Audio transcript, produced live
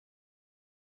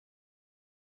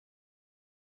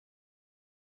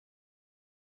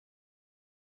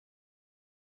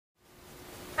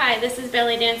Hi, this is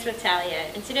Belly Dance with Talia,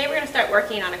 and today we're going to start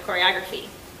working on a choreography.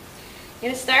 You're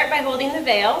going to start by holding the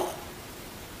veil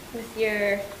with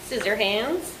your scissor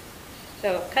hands.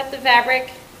 So cut the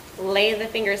fabric, lay the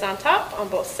fingers on top on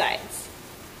both sides.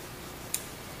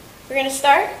 We're going to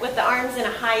start with the arms in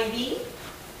a high V,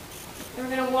 and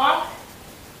we're going to walk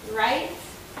right,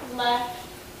 left,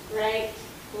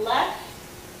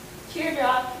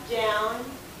 teardrop down,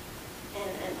 and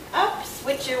then up.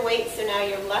 Switch your weight so now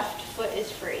your left foot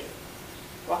is free.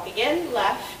 Walk again,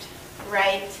 left,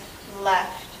 right,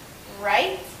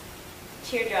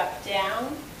 teardrop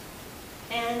down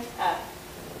and up.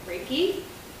 Repeat,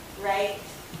 right,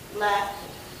 left,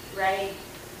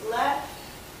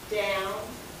 down,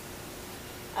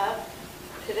 up.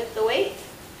 Pivot the weight,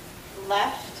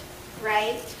 left,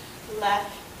 right,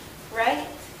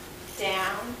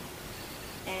 down,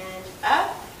 and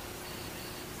up.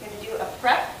 We're going to do a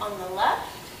prep on the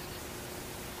left,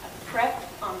 a prep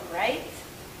on the right,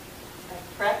 a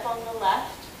prep on the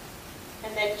left,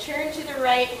 and then turn to the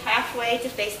right halfway to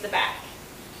face the back.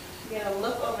 You're going to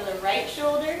look over the right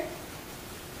shoulder,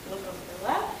 look over the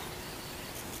left,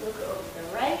 look over the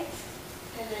right,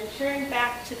 and then turn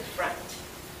back to the front.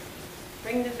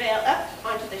 Bring the veil up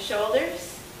onto the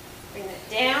shoulders, bring it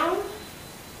down,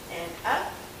 and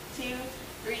up, 2,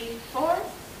 3, 4,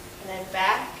 and then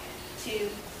back, 2,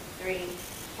 3,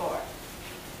 4.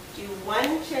 Do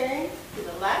one turn to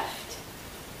the left.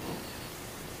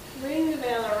 Bring the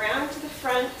veil around to the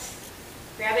front.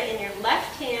 Grab it in your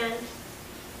left hand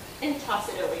and toss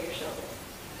it over your shoulder.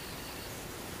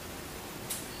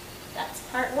 That's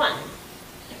part one.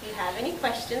 If you have any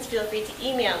questions, feel free to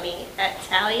email me at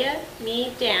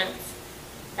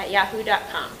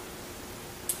taliamedance@yahoo.com.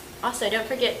 Also, don't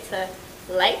forget to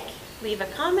like, leave a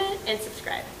comment, and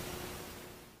subscribe.